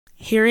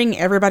Hearing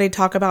everybody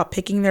talk about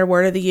picking their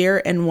word of the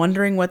year and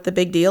wondering what the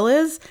big deal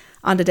is?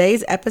 On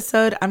today's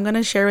episode, I'm going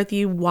to share with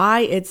you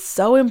why it's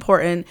so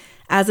important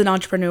as an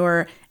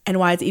entrepreneur and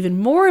why it's even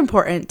more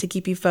important to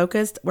keep you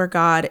focused where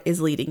God is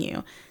leading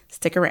you.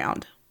 Stick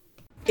around.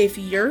 If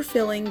you're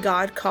feeling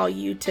God call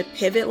you to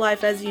pivot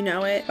life as you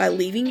know it by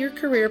leaving your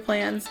career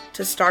plans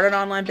to start an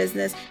online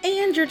business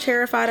and you're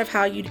terrified of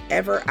how you'd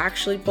ever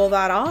actually pull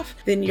that off,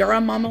 then you're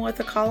a mama with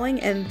a calling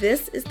and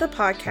this is the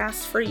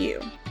podcast for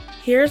you.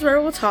 Here's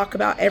where we'll talk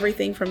about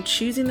everything from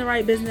choosing the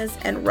right business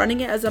and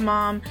running it as a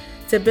mom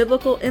to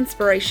biblical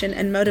inspiration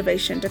and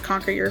motivation to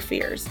conquer your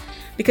fears.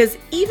 Because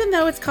even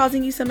though it's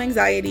causing you some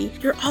anxiety,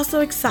 you're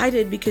also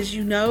excited because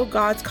you know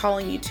God's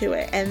calling you to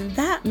it. And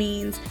that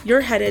means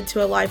you're headed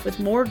to a life with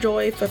more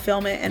joy,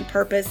 fulfillment, and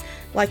purpose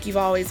like you've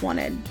always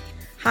wanted.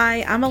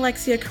 Hi, I'm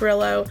Alexia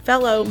Carrillo,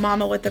 fellow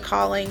mama with a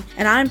calling,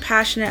 and I'm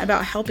passionate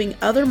about helping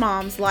other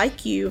moms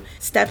like you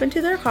step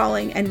into their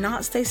calling and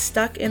not stay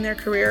stuck in their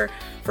career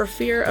for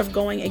fear of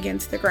going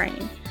against the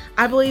grain.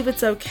 I believe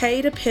it's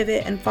okay to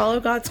pivot and follow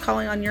God's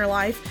calling on your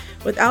life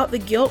without the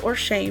guilt or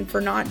shame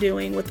for not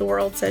doing what the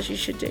world says you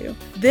should do.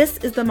 This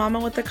is the Mama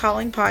with the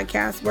Calling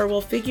podcast, where we'll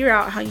figure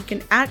out how you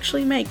can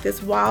actually make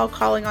this wild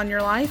calling on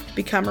your life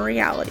become a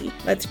reality.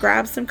 Let's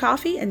grab some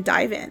coffee and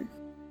dive in.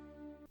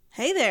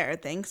 Hey there,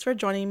 thanks for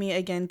joining me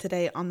again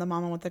today on the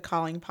Mama with the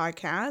Calling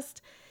podcast.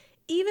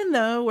 Even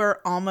though we're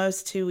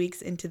almost 2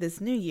 weeks into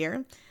this new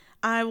year,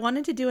 I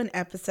wanted to do an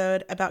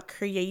episode about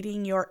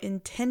creating your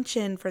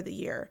intention for the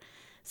year.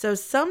 So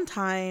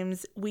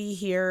sometimes we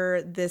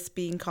hear this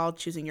being called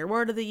choosing your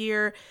word of the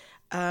year.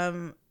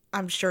 I'm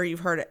sure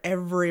you've heard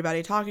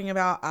everybody talking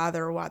about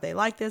either why they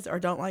like this or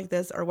don't like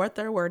this or what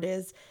their word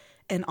is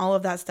and all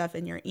of that stuff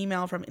in your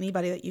email from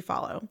anybody that you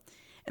follow.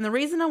 And the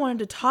reason I wanted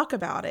to talk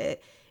about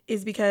it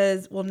is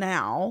because, well,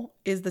 now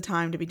is the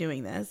time to be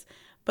doing this,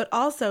 but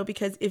also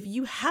because if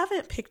you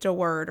haven't picked a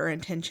word or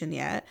intention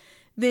yet,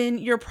 then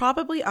you're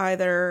probably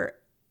either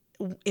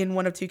in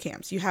one of two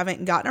camps. You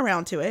haven't gotten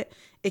around to it.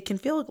 It can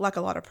feel like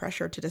a lot of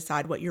pressure to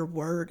decide what your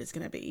word is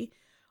going to be.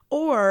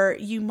 Or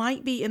you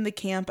might be in the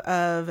camp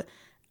of,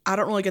 I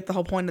don't really get the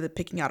whole point of the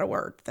picking out a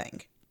word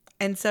thing.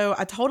 And so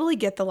I totally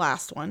get the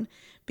last one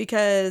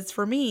because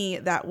for me,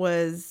 that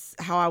was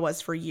how I was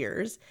for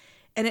years.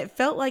 And it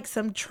felt like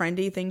some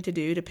trendy thing to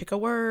do to pick a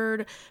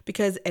word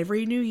because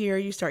every new year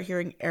you start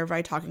hearing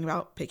everybody talking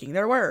about picking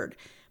their word.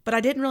 But I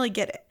didn't really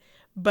get it.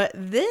 But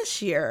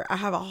this year I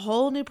have a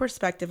whole new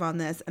perspective on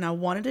this and I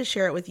wanted to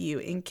share it with you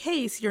in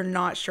case you're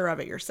not sure of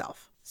it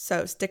yourself.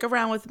 So stick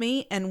around with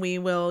me and we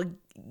will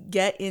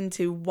get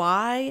into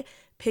why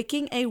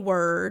picking a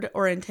word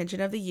or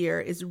intention of the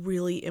year is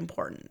really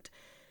important.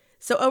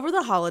 So over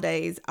the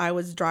holidays, I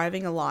was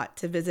driving a lot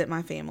to visit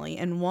my family,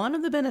 and one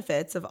of the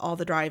benefits of all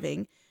the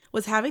driving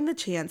was having the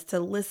chance to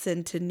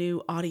listen to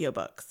new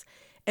audiobooks.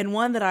 And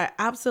one that I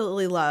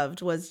absolutely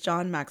loved was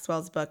John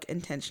Maxwell's book,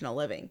 Intentional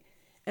Living.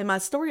 And my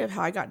story of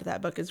how I got to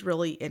that book is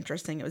really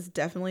interesting. It was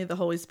definitely the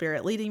Holy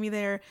Spirit leading me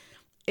there.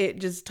 It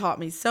just taught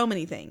me so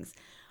many things.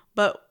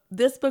 But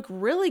this book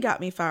really got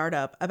me fired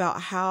up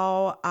about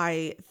how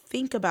I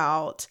think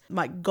about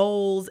my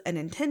goals and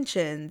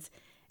intentions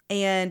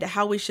and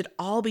how we should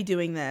all be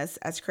doing this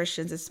as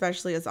Christians,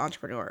 especially as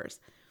entrepreneurs.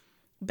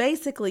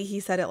 Basically, he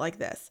said it like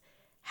this.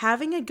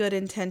 Having a good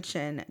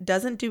intention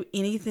doesn't do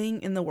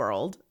anything in the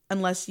world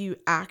unless you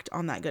act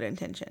on that good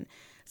intention.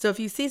 So if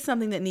you see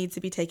something that needs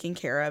to be taken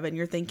care of and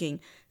you're thinking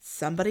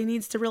somebody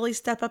needs to really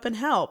step up and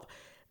help,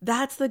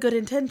 that's the good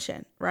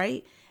intention,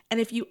 right? And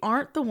if you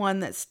aren't the one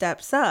that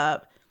steps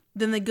up,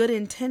 then the good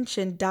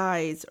intention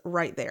dies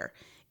right there.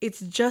 It's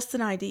just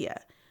an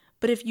idea.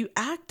 But if you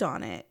act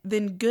on it,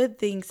 then good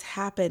things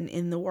happen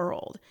in the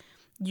world.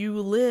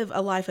 You live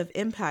a life of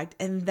impact,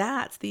 and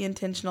that's the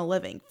intentional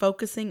living,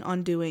 focusing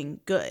on doing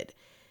good.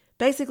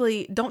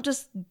 Basically, don't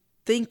just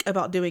think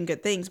about doing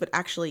good things, but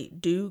actually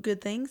do good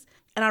things.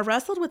 And I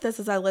wrestled with this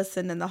as I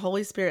listened, and the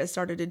Holy Spirit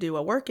started to do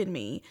a work in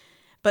me.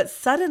 But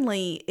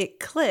suddenly it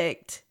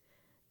clicked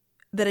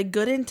that a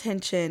good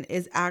intention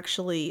is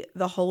actually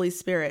the Holy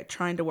Spirit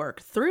trying to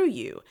work through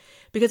you.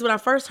 Because when I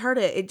first heard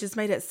it, it just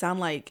made it sound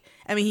like,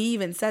 he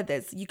even said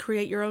this, you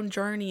create your own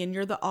journey and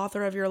you're the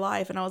author of your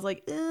life. And I was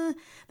like,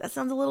 that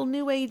sounds a little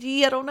new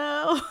agey. I don't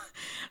know.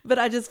 But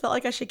I just felt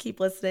like I should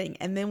keep listening.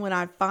 And then when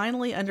I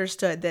finally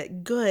understood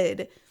that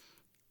good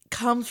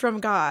comes from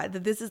God,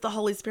 that this is the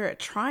Holy Spirit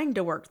trying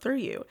to work through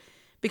you.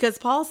 Because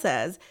Paul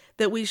says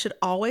that we should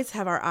always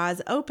have our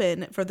eyes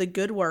open for the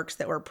good works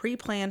that were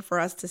pre-planned for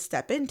us to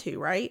step into,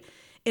 right?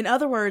 In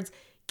other words,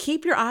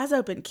 keep your eyes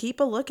open, keep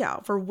a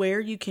lookout for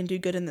where you can do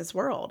good in this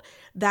world.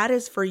 That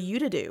is for you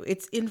to do.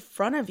 It's in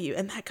front of you,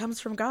 and that comes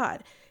from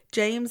God.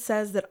 James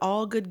says that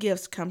all good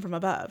gifts come from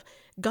above.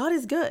 God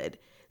is good.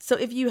 So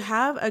if you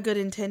have a good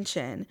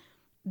intention,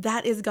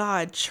 that is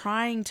God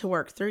trying to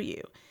work through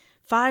you.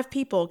 5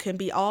 people can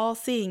be all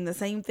seeing the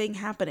same thing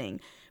happening,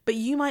 but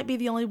you might be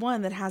the only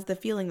one that has the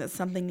feeling that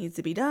something needs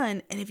to be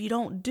done. And if you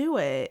don't do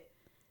it,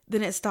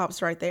 then it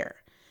stops right there.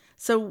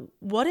 So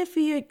what if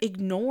you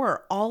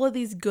ignore all of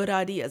these good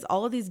ideas,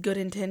 all of these good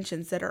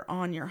intentions that are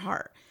on your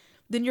heart?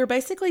 Then you're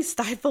basically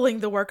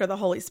stifling the work of the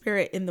Holy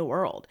Spirit in the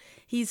world.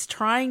 He's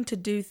trying to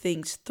do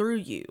things through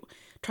you,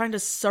 trying to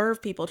serve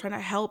people, trying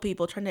to help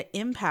people, trying to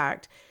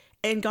impact.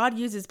 And God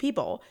uses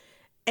people.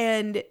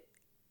 And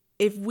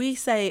if we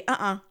say,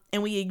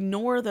 and we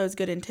ignore those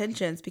good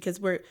intentions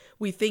because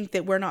we think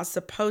that we're not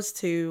supposed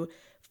to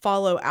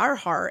follow our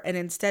heart, and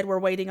instead we're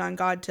waiting on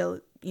God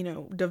to,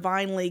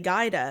 divinely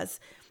guide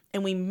us,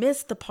 and we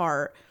miss the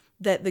part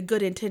that the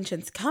good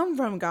intentions come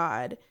from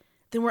God,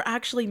 then we're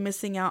actually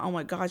missing out on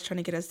what God's trying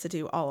to get us to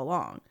do all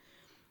along.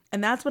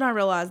 And that's when I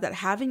realized that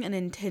having an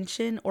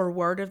intention or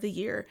word of the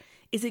year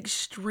is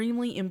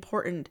extremely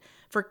important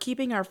for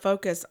keeping our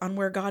focus on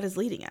where God is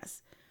leading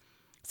us.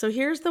 So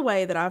here's the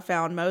way that I've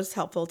found most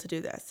helpful to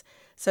do this.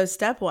 So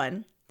step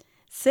 1,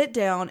 sit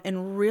down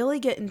and really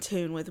get in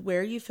tune with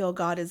where you feel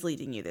God is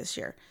leading you this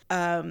year.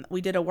 We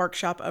did a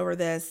workshop over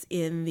this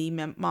in the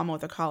Mama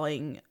with a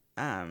Calling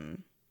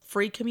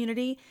free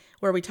community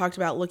where we talked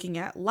about looking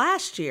at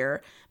last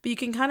year, but you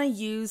can kind of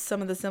use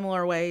some of the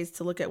similar ways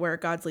to look at where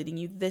God's leading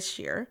you this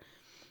year.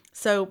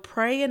 So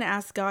pray and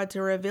ask God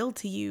to reveal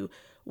to you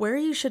where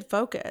you should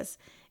focus.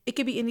 It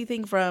could be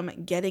anything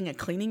from getting a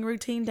cleaning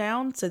routine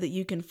down so that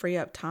you can free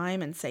up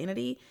time and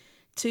sanity,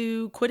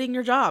 to quitting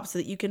your job so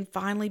that you can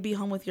finally be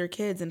home with your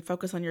kids and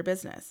focus on your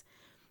business.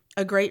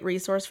 A great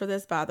resource for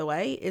this, by the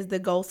way, is the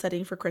Goal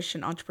Setting for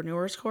Christian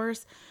Entrepreneurs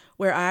course,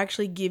 where I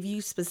actually give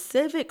you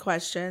specific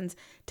questions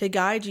to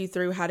guide you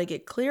through how to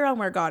get clear on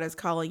where God is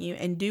calling you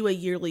and do a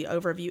yearly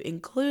overview,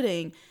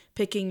 including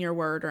picking your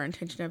word or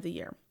intention of the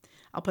year.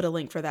 I'll put a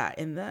link for that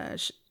in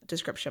the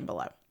description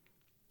below.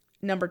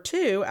 Number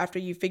 2, after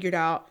you figured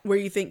out where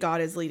you think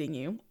God is leading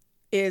you,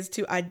 is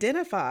to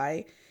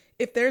identify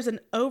if there's an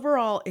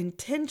overall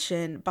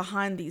intention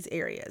behind these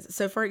areas.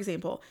 So for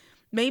example,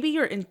 maybe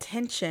your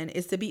intention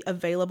is to be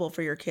available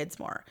for your kids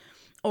more,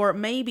 or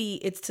maybe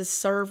it's to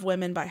serve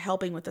women by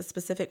helping with a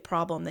specific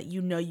problem that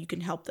you know you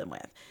can help them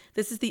with.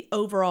 This is the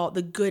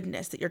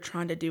goodness that you're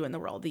trying to do in the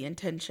world, the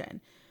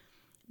intention.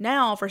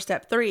 Now for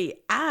step 3,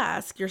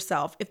 ask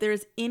yourself if there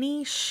is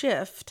any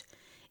shift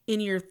in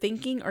your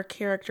thinking or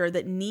character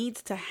that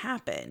needs to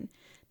happen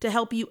to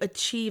help you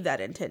achieve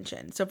that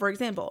intention. So for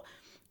example,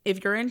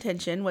 if your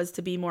intention was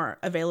to be more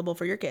available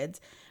for your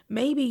kids,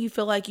 maybe you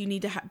feel like you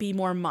need to be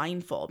more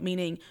mindful,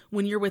 meaning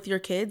when you're with your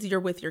kids, you're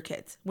with your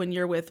kids. When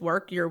you're with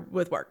work, you're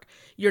with work.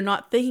 You're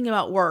not thinking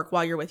about work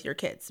while you're with your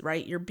kids,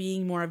 right? You're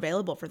being more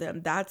available for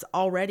them. That's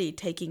already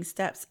taking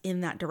steps in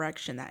that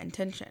direction, that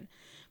intention.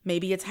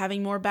 Maybe it's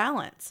having more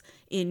balance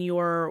in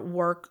your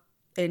work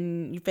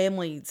and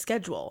family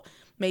schedule.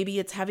 Maybe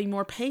it's having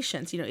more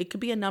patience. It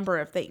could be a number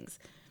of things.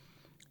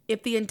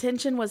 If the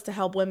intention was to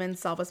help women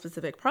solve a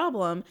specific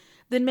problem,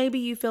 then maybe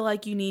you feel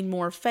like you need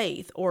more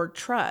faith or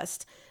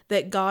trust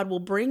that God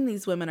will bring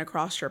these women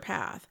across your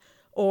path.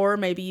 Or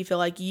maybe you feel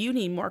like you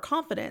need more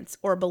confidence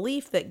or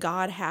belief that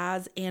God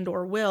has and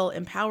or will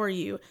empower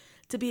you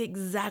to be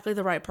exactly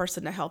the right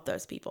person to help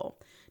those people.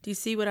 Do you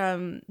see what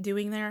I'm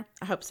doing there?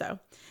 I hope so.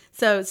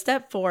 So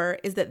step 4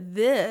 is that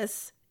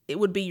it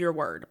would be your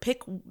word.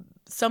 Pick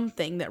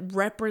something that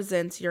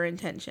represents your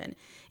intention.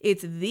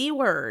 It's the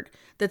word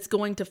that's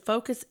going to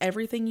focus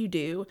everything you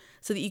do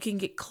so that you can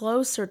get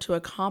closer to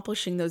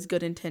accomplishing those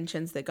good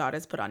intentions that God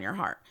has put on your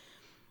heart.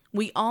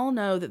 We all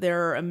know that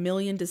there are a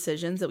million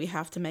decisions that we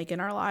have to make in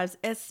our lives,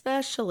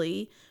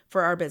 especially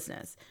for our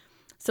business.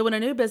 So when a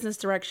new business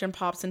direction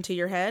pops into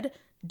your head,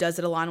 does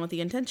it align with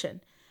the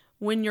intention?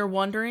 When you're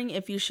wondering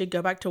if you should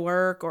go back to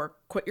work or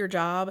quit your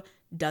job,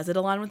 does it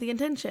align with the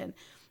intention?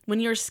 When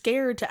you're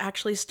scared to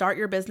actually start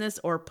your business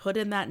or put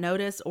in that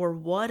notice or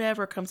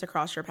whatever comes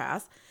across your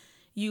path,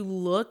 you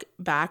look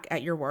back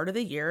at your word of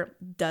the year.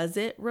 Does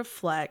it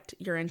reflect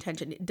your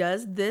intention?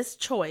 Does this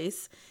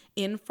choice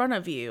in front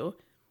of you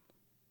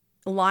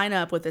line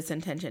up with this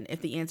intention?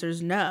 If the answer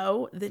is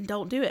no, then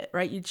don't do it,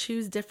 right? You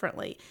choose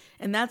differently.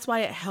 And that's why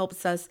it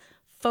helps us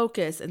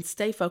focus and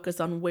stay focused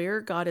on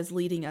where God is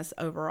leading us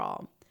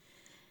overall.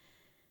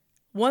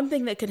 One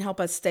thing that can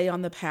help us stay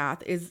on the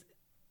path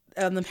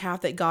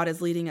that God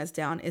is leading us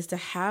down is to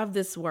have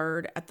this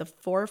word at the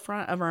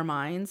forefront of our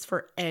minds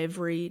for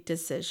every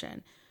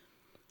decision.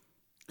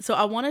 So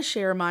I want to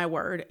share my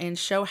word and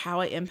show how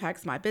it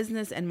impacts my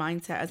business and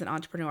mindset as an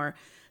entrepreneur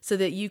so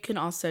that you can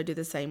also do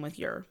the same with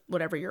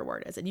whatever your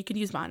word is. And you can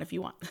use mine if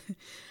you want.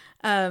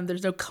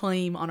 There's no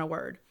claim on a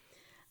word.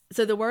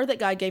 So the word that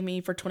God gave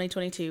me for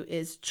 2022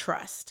 is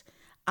trust.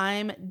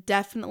 I'm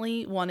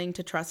definitely wanting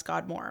to trust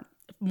God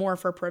more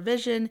for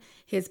provision,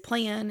 his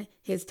plan,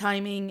 his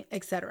timing,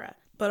 etc.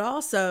 But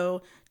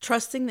also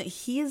trusting that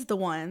he is the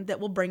one that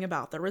will bring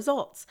about the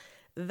results.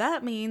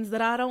 That means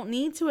that I don't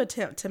need to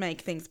attempt to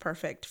make things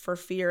perfect for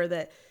fear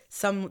that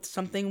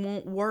something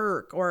won't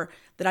work, or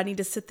that I need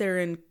to sit there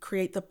and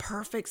create the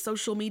perfect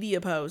social media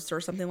post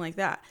or something like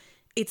that.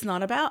 It's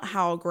not about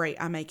how great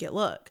I make it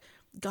look.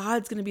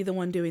 God's going to be the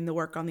one doing the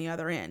work on the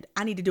other end.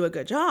 I need to do a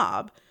good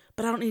job,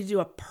 but I don't need to do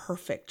a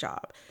perfect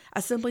job.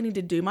 I simply need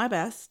to do my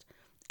best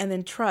and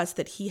then trust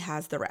that He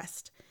has the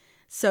rest.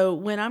 So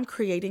when I'm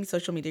creating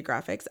social media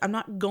graphics, I'm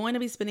not going to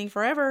be spending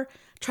forever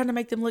trying to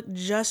make them look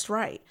just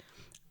right.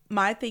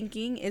 My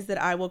thinking is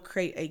that I will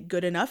create a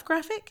good enough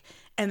graphic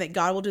and that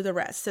God will do the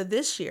rest. So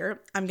this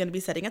year, I'm going to be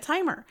setting a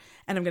timer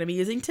and I'm going to be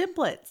using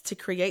templates to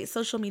create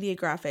social media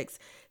graphics,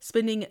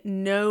 spending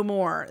no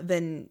more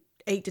than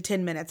 8 to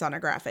 10 minutes on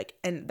a graphic.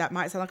 And that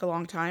might sound like a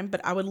long time,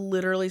 but I would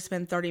literally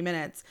spend 30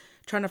 minutes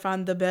trying to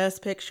find the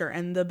best picture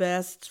and the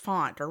best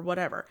font or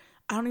whatever.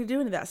 I don't need to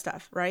do any of that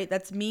stuff, right?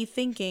 That's me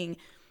thinking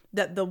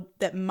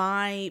that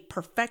my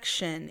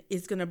perfection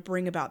is going to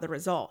bring about the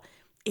result.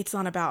 It's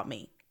not about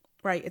me.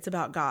 Right? It's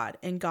about God,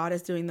 and God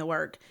is doing the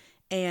work.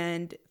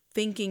 And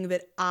thinking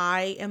that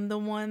I am the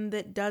one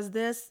that does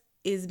this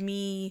is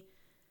me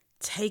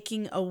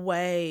taking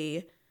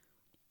away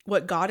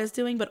what God is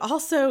doing, but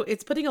also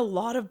it's putting a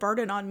lot of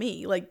burden on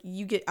me. Like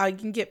I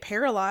can get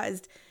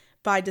paralyzed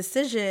by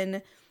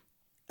decision,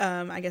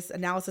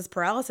 analysis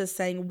paralysis,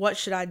 saying, what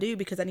should I do?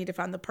 Because I need to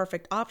find the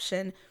perfect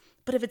option.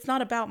 But if it's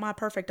not about my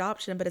perfect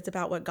option, but it's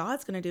about what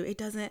God's going to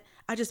do,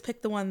 I just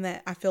pick the one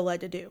that I feel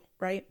led to do,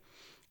 right?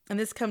 And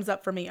this comes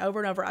up for me over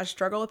and over. I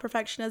struggle with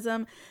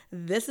perfectionism.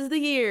 This is the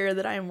year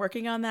that I am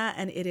working on that,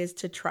 and it is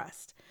to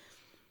trust.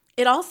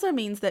 It also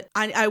means that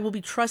I will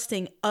be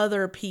trusting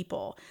other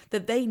people,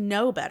 that they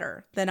know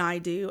better than I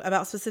do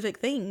about specific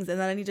things, and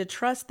that I need to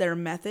trust their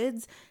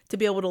methods to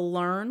be able to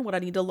learn what I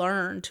need to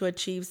learn to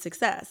achieve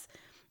success.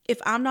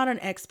 If I'm not an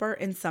expert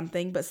in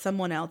something, but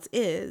someone else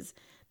is,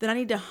 then I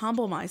need to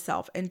humble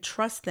myself and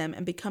trust them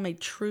and become a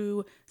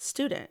true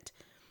student.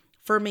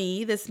 For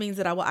me, this means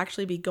that I will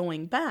actually be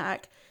going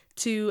back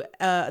to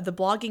the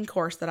blogging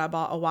course that I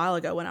bought a while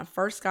ago when I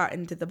first got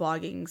into the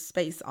blogging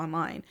space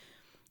online.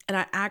 And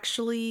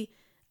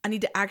I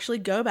need to actually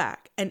go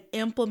back and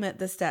implement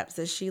the steps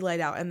that she laid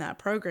out in that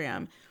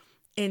program.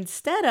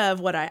 Instead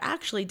of what I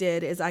actually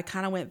did is I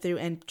kind of went through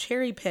and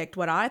cherry picked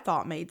what I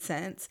thought made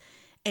sense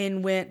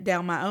and went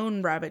down my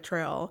own rabbit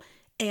trail.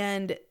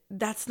 And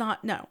that's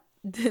not, no.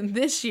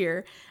 This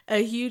year,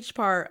 a huge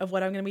part of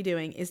what I'm going to be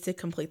doing is to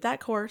complete that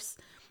course,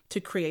 to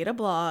create a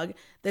blog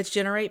that's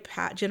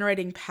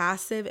generating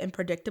passive and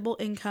predictable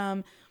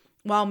income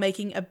while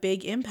making a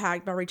big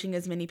impact by reaching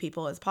as many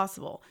people as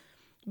possible.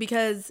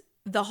 Because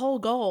the whole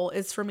goal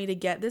is for me to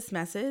get this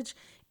message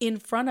in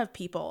front of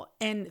people.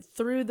 And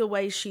through the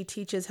way she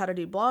teaches how to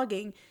do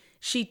blogging,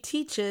 she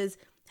teaches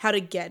how to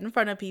get in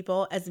front of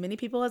people, as many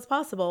people as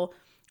possible,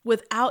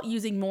 without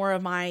using more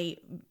of my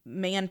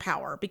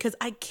manpower, because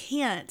I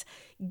can't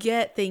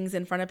get things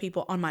in front of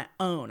people on my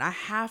own.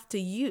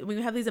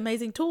 We have these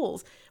amazing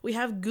tools. We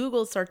have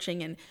Google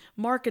searching and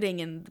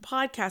marketing and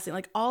podcasting,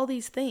 like all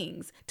these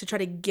things to try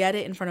to get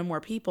it in front of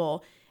more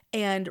people.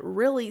 And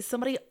really,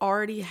 somebody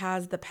already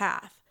has the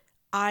path.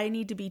 I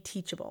need to be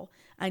teachable.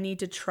 I need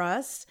to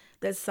trust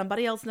that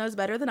somebody else knows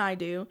better than I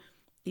do.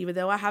 Even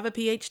though I have a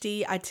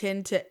PhD, I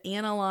tend to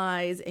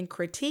analyze and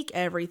critique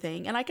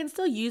everything, and I can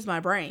still use my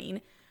brain.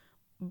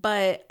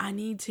 But I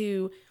need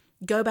to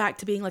go back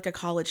to being like a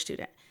college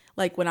student.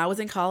 Like when I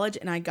was in college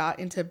and I got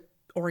into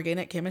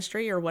organic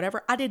chemistry or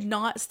whatever, I did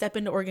not step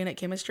into organic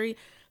chemistry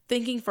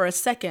thinking for a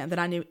second that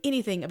I knew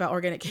anything about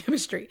organic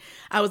chemistry.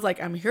 I was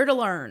like, I'm here to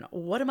learn.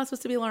 What am I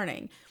supposed to be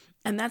learning?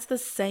 And that's the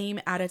same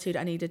attitude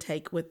I need to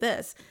take with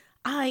this.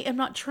 I am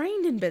not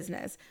trained in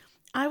business.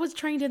 I was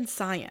trained in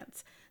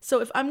science.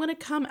 So if I'm going to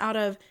come out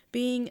of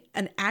being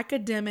an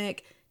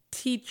academic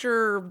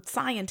teacher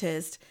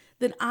scientist,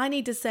 then I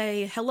need to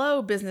say,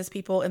 hello, business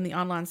people in the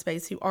online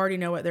space who already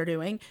know what they're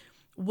doing.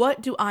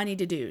 What do I need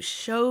to do?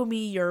 Show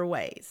me your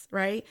ways,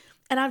 right?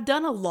 And I've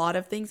done a lot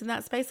of things in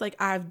that space. Like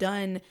I've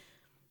done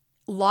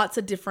lots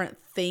of different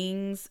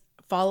things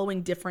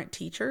following different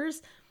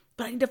teachers,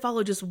 but I need to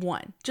follow just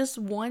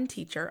one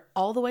teacher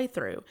all the way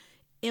through,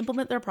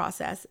 implement their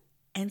process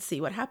and see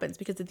what happens.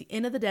 Because at the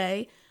end of the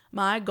day,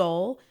 my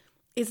goal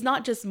is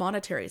not just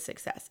monetary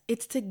success.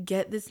 It's to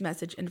get this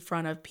message in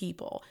front of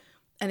people.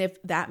 And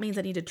if that means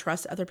I need to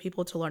trust other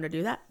people to learn to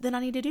do that, then I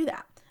need to do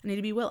that. I need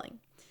to be willing.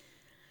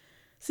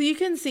 So you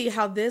can see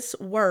how this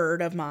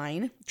word of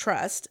mine,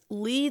 trust,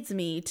 leads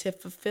me to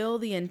fulfill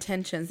the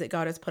intentions that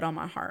God has put on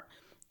my heart.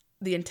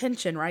 The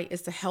intention, right,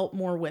 is to help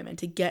more women,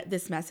 to get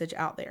this message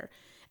out there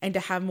and to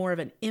have more of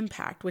an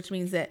impact, which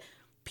means that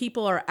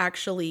people are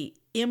actually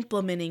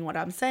implementing what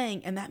I'm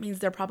saying. And that means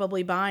they're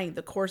probably buying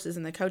the courses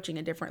and the coaching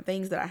and different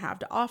things that I have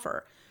to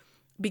offer.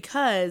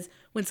 Because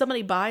when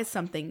somebody buys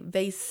something,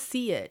 they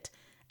see it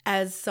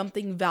as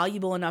something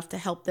valuable enough to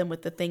help them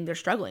with the thing they're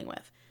struggling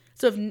with.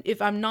 So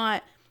if I'm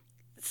not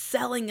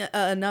selling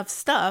enough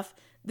stuff,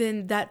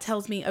 then that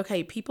tells me,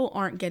 okay, people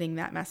aren't getting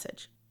that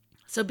message.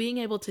 So being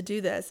able to do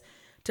this,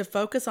 to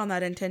focus on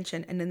that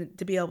intention and then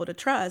to be able to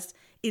trust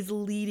is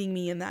leading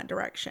me in that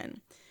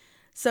direction.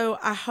 So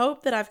I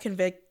hope that I've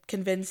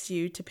convinced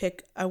you to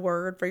pick a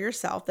word for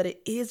yourself, that it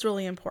is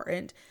really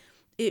important.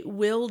 It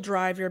will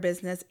drive your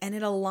business and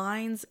it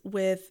aligns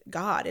with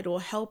God. It will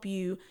help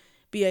you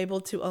be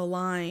able to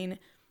align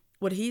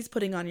what He's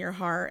putting on your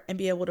heart and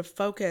be able to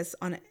focus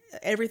on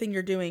everything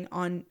you're doing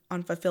on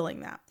fulfilling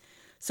that.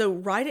 So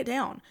write it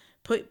down.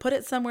 Put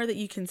it somewhere that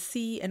you can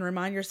see and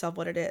remind yourself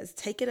what it is.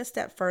 Take it a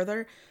step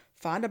further.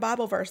 Find a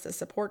Bible verse that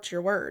supports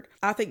your word.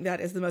 I think that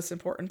is the most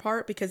important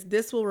part, because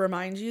this will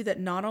remind you that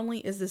not only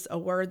is this a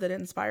word that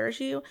inspires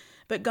you,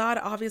 but God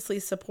obviously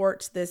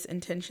supports this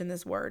intention,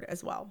 this word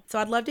as well. So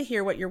I'd love to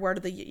hear what your word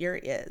of the year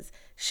is.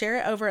 Share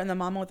it over in the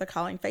Mama with a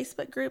Calling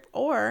Facebook group,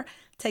 or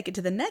take it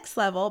to the next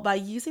level by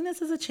using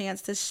this as a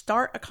chance to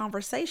start a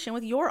conversation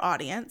with your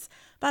audience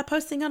by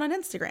posting it on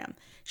Instagram.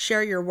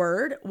 Share your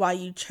word, why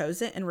you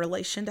chose it in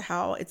relation to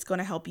how it's going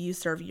to help you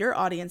serve your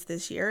audience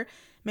this year.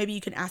 Maybe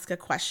you can ask a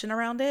question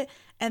around it,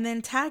 and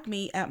then tag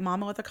me at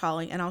Mama with a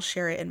Calling, and I'll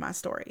share it in my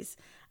stories.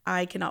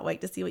 I cannot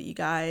wait to see what you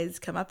guys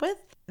come up with.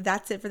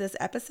 That's it for this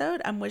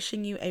episode. I'm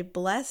wishing you a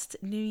blessed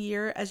new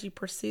year as you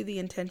pursue the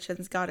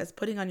intentions God is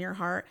putting on your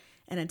heart.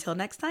 And until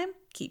next time,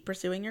 keep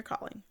pursuing your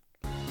calling.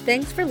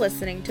 Thanks for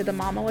listening to the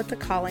Mama with a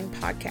Calling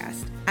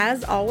podcast.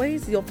 As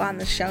always, you'll find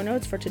the show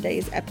notes for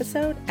today's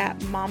episode at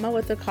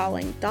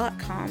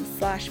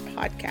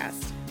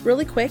mamawithacalling.com/podcast.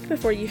 Really quick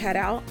before you head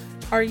out,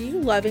 are you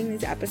loving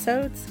these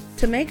episodes?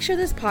 To make sure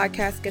this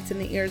podcast gets in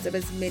the ears of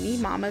as many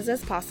mamas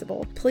as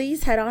possible,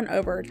 please head on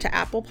over to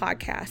Apple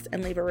Podcasts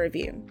and leave a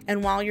review.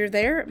 And while you're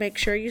there, make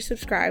sure you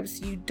subscribe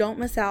so you don't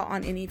miss out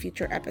on any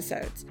future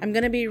episodes. I'm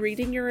going to be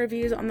reading your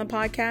reviews on the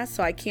podcast,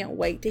 so I can't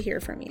wait to hear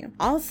from you.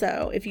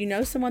 Also, if you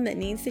know someone that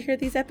needs to hear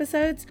these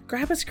episodes,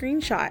 grab a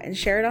screenshot and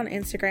share it on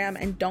Instagram,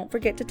 and don't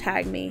forget to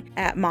tag me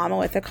at Mama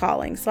with a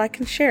Calling so I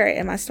can share it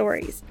in my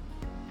stories.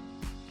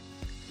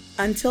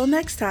 Until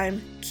next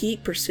time,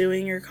 keep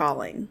pursuing your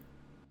calling.